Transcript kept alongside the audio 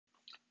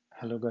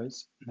Hello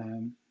guys,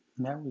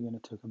 now we're going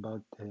to talk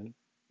about the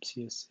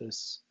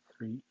CSS3,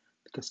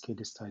 the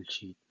Cascade style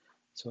sheet.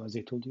 So as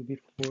I told you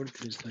before,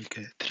 there's like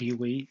a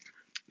three-way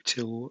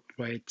to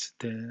write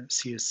the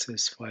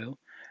CSS file.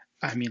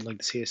 I mean like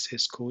the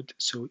CSS code.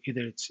 So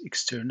either it's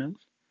external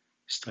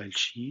style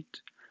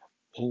sheet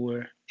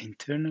or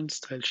internal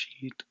style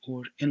sheet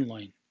or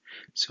inline.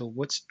 So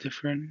what's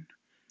different?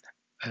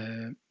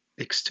 Uh,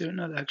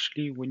 External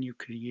actually when you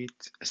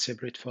create a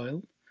separate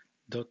file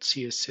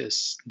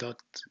 .css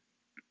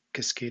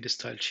cascade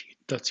style sheet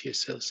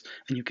 .css,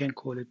 and you can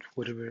call it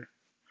whatever,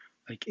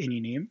 like any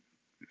name.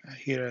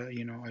 Here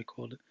I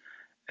call it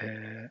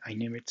I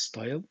name it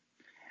style,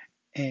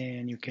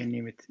 and you can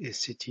name it a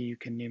city, you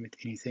can name it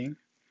anything.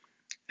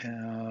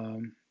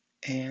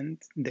 And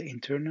the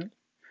internal,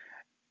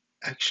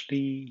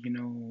 actually,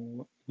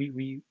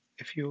 we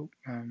if you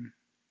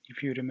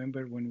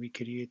remember when we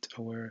create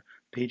our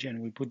page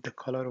and we put the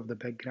color of the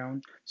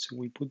background, so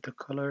we put the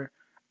color,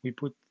 we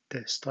put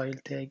the style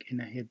tag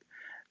in a head.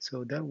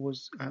 So that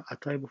was a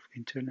type of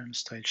internal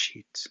style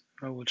sheet.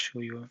 I will show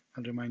you,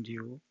 I'll remind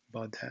you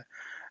about that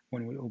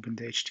when we open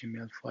the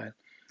HTML file.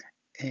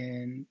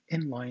 And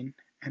inline,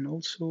 and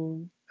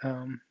also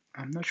I'm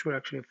not sure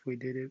actually if we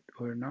did it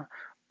or not,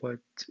 but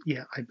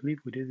yeah, I believe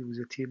we did it with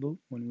a table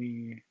when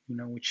we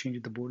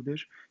changed the border.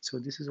 So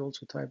this is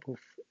also type of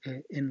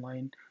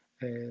inline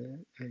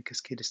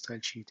cascade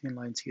style sheet,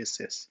 inline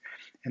CSS,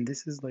 and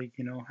this is like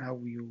how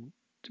you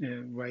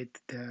write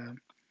the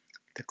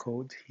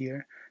code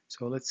here.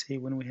 So let's say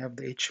when we have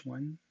the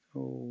H1,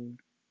 so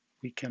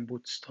we can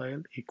put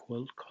style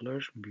equal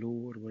color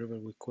blue or whatever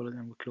we call it,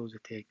 and we close the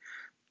tag.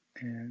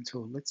 And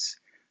so let's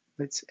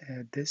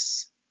add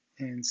this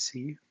and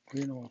see.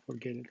 I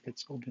forget it.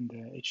 Let's open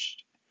the,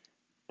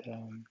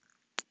 um,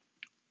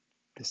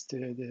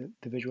 the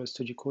Visual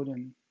Studio Code,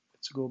 and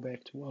let's go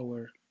back to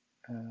our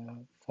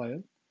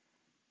file.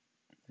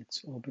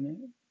 Let's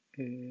open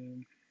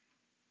it.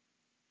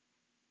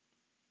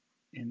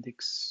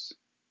 Index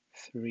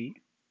 3.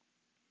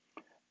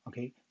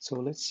 Okay, so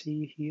let's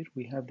see here.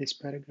 We have this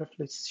paragraph.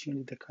 Let's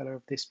change the color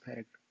of this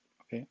paragraph.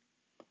 Okay,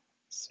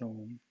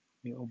 so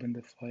we open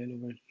the file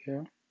over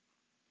here,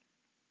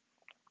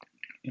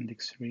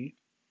 index 3,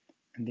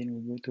 and then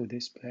we go to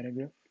this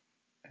paragraph,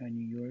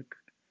 New York.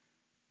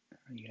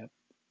 Yep,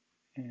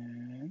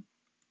 and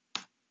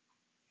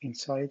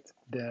inside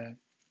the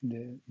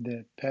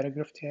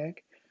paragraph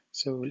tag,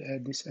 so we'll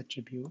add this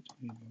attribute,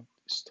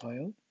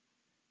 style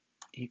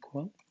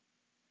equal,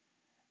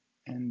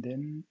 and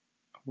then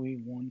we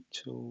want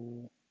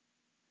to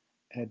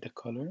add the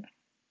color.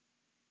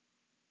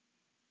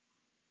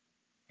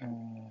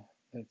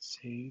 Let's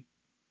say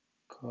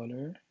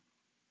color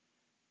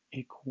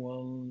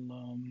equal,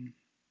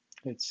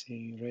 let's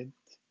say red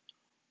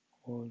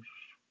or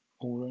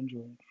orange,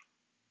 or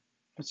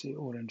let's say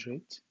orange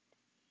red,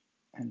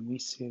 and we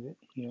save it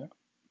here.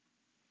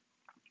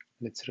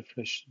 Let's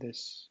refresh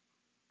this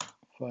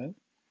file,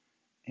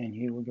 and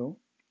here we go.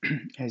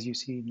 As you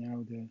see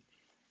now,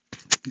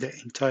 the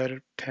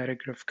entire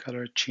paragraph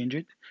color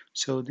changed.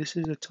 So this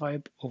is a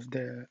type of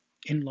the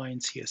inline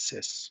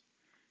CSS.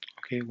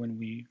 Okay, when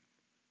we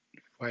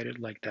write it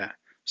like that,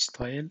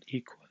 style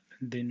equal,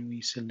 and then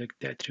we select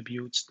the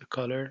attributes, the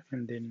color,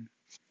 and then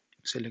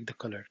select the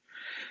color.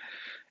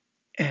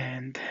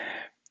 And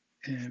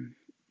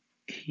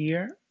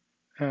here,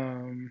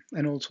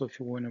 and also if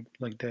you want to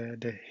like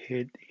the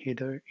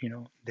header,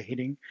 the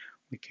heading,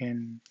 we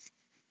can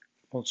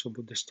also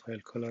put the style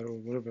color or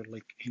whatever,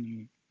 like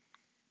any.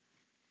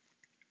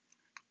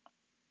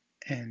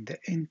 And the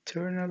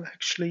internal,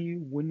 actually,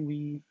 when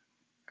we,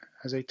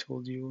 as I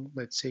told you,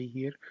 let's say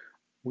here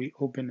we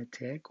open a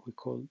tag we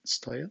call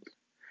style,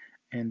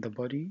 and the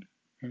body,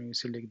 and we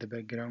select the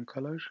background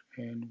color,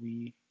 and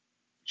we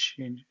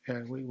change,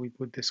 we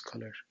put this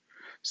color.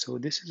 So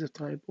this is a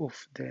type of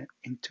the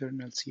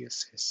internal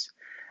CSS.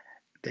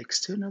 The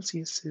external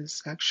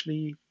CSS,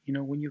 actually,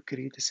 when you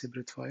create a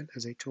separate file,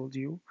 as I told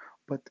you,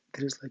 but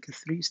there is like a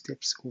 3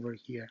 steps over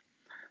here.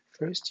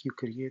 First, you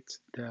create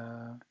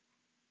the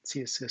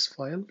CSS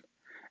file,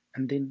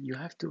 and then you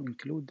have to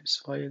include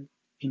this file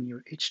in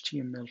your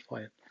HTML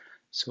file.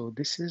 So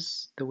this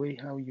is the way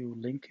how you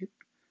link it.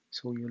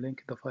 So you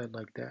link the file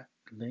like that,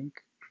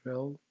 link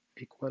rel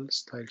equal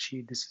style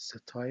sheet. This is the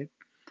type,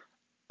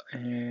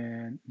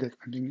 and that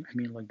I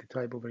mean like the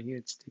type over here,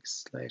 it's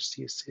text slash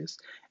CSS,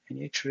 and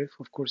href,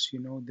 of course,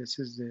 this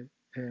is uh,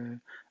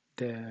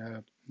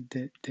 the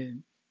the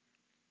the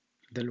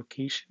the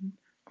location.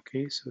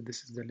 Okay, so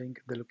this is the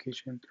link, the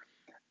location,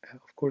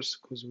 of course,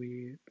 because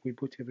we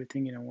put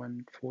everything in a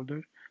one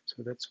folder,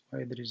 so that's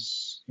why there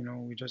is,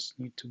 we just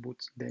need to put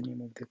the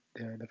name of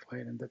the file,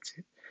 and that's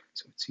it.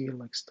 So it's here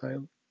like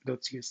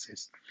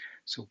style.css.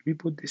 So we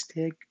put this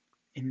tag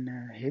in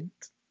head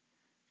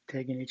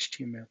tag in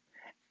HTML,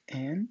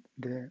 and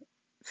the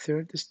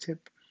third step,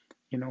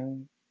 you know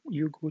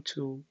you go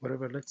to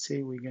whatever, let's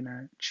say we're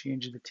gonna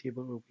change the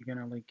table, or we're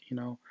gonna like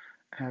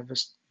have a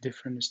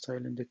different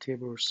style in the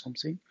table or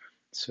something.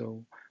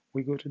 So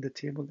we go to the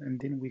table, and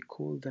then we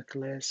call the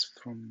class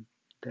from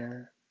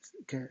the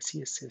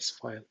CSS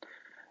file.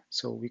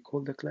 So we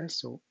call the class.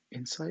 So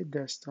inside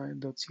the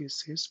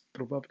style.css,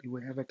 probably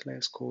we have a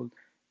class called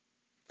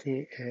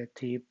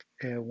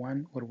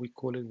tape1, or we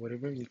call it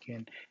whatever. We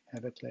can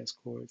have a class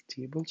called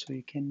table. So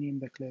you can name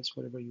the class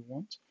whatever you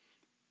want,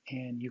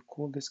 and you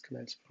call this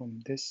class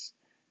from this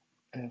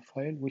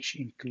file, which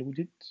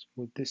included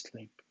with this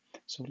link.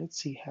 So let's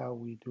see how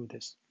we do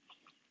this.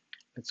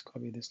 Let's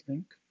copy this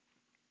link,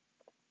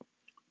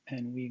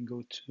 and we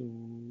go to,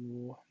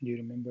 do you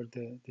remember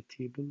the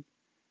table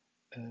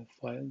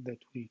file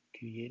that we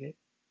created?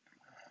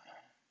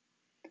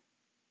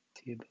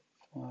 Table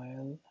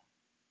file,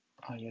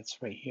 yeah, it's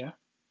right here.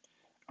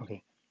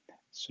 Okay,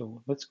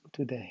 so let's go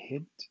to the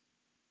head,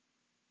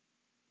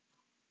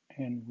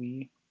 and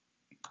we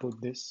put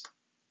this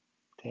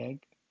tag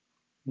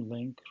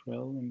link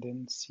rel and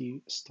then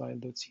see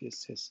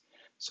style.css.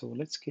 So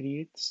let's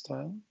create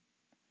style,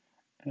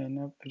 and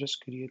I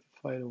just create a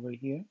file over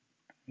here.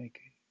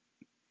 Okay,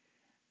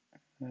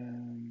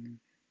 and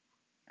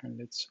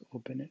let's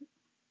open it.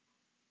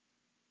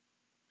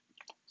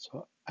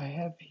 So I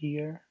have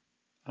here,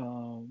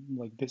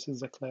 like this is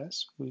the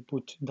class. We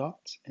put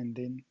dot and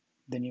then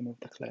the name of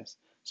the class.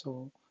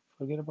 So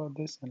forget about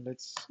this, and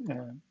let's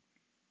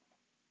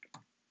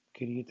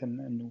create a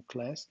new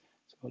class.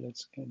 So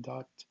let's get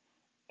dot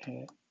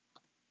uh,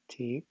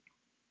 tape,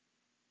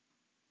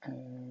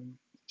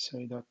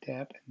 sorry, dot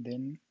tab, and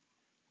then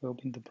we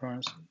open the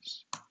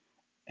parentheses,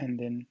 and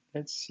then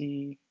let's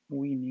see,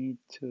 we need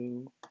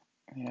to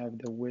have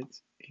the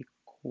width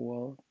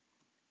equal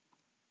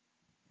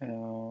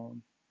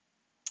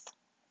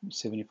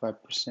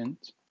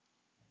 75%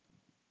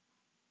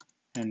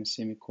 and a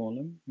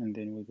semicolon, and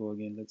then we go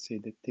again. Let's say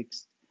the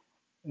text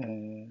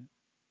uh,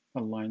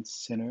 align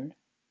center,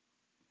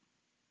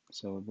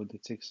 so we put the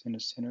text in the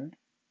center,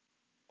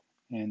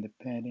 and the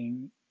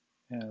padding,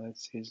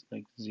 let's say it's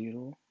like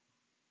 0.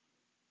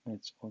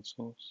 Let's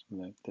also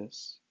select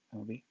this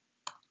maybe.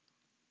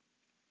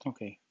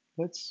 Okay,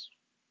 that's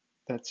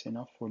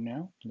enough for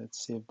now.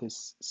 Let's save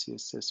this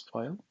CSS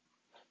file.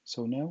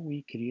 So now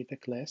we create a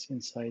class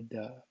inside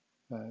the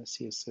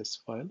CSS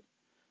file,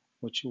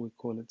 which we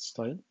call it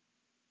style.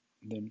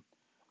 Then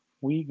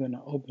we're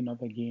gonna open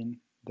up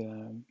again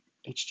the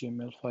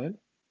HTML file.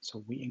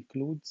 So we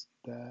include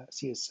the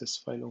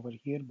CSS file over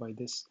here by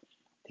this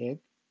tag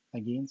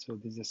again. So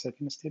this is the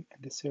second step,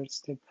 and the third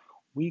step,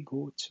 we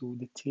go to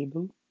the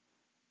table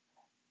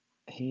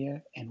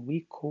here and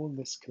we call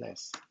this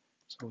class.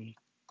 So we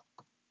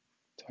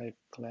type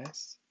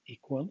class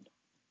equal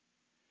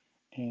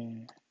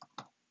and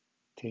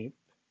tape,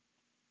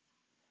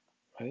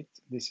 right?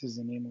 This is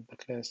the name of the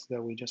class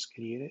that we just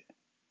created.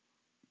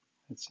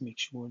 Let's make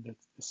sure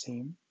that's the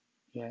same.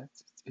 Yeah,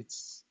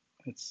 it's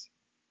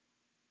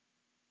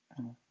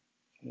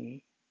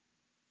okay.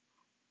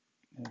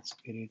 Let's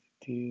create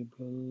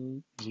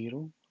table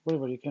 0,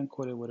 whatever you can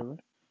call it, whatever.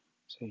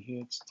 So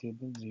here it's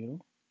table 0,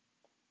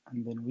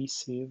 and then we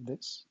save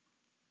this,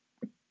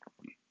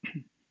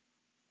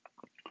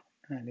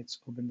 and let's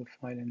open the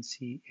file and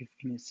see if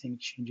anything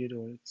changed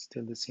or it's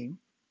still the same.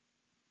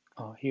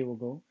 Here we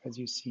go. As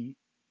you see,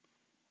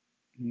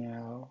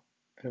 now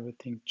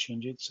everything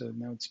changed, so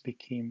now it's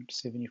became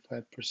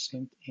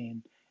 75%,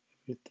 and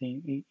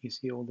everything, you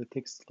see all the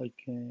text like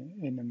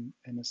in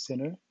a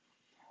center.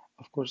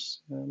 Of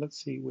course, let's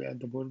see, we add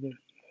the border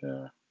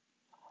here,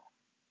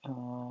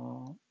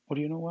 or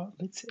you know what,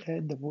 let's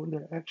add the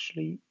border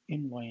actually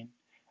inline.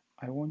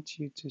 I want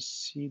you to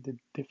see the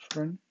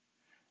different,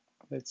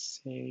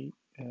 let's say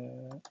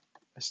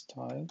a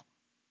style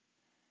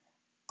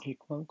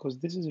equal, because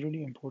this is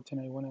really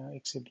important. I want to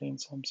explain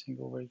something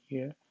over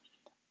here.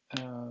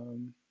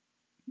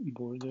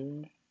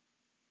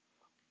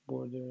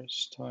 Border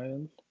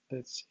style,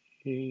 let's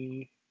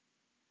say,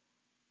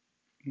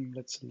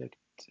 let's select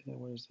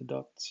where's the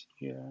dot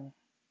here.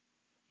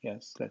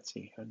 Yes, let's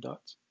see here,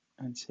 dot,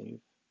 and save,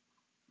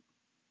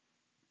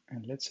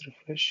 and let's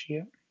refresh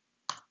here.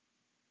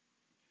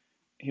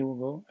 Here we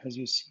go. As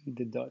you see,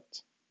 the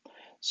dot.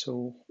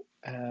 So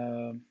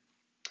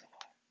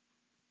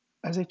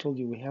as I told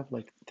you, we have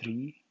like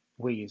 3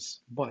 ways,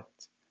 but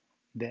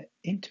the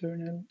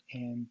internal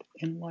and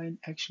inline,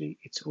 actually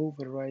it's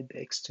override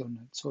the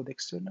external. So the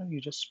external, you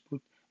just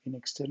put in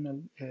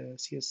external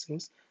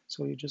CSS,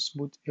 so you just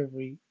put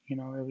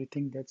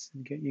everything that's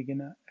you're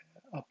gonna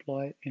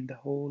apply in the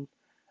whole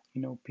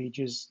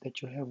pages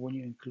that you have when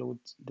you include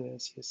the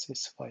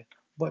CSS file.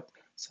 But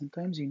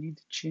sometimes you need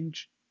to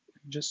change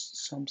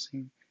just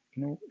something,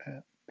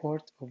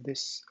 part of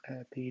this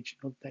page,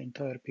 not the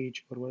entire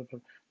page or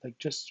whatever, like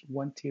just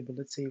one table.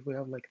 Let's say if we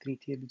have like 3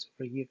 tables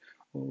over here,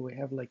 or we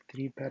have like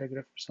 3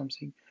 paragraph or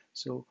something.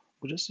 So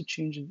we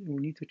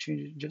need to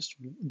change just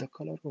the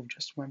color of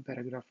just one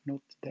paragraph,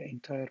 not the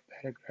entire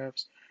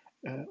paragraphs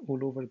all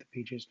over the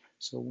pages.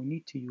 So we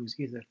need to use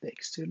either the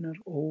external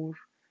or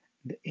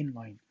the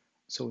inline.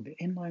 So the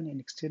inline and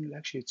external,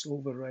 actually it's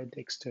override the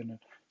external.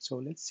 So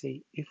let's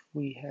say if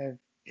we have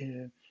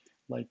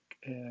like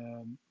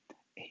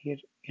here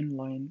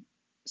inline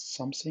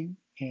something,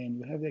 and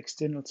we have the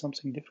external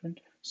something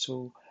different.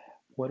 So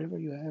whatever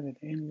you have in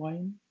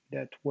inline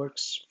that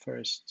works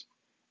first.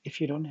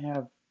 If you don't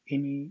have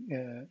any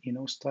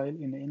style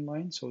in the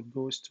inline, so it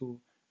goes to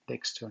the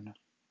external.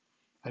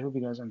 I hope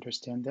you guys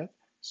understand that.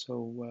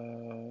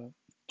 So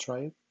try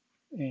it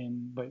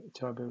and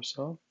try by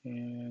yourself,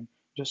 and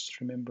just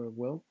remember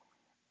well.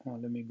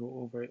 Let me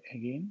go over it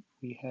again.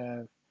 We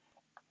have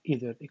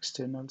either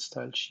external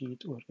style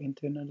sheet or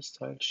internal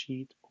style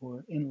sheet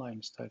or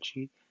inline style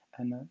sheet,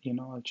 and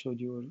I showed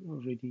you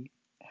already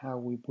how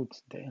we put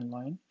the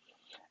inline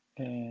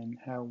and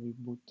how we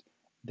put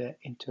the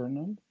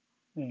internal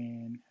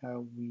and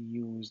how we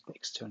use the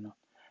external.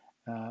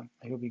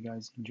 I hope you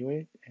guys enjoy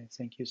it, and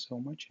thank you so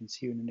much, and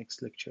see you in the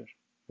next lecture.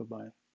 Bye bye.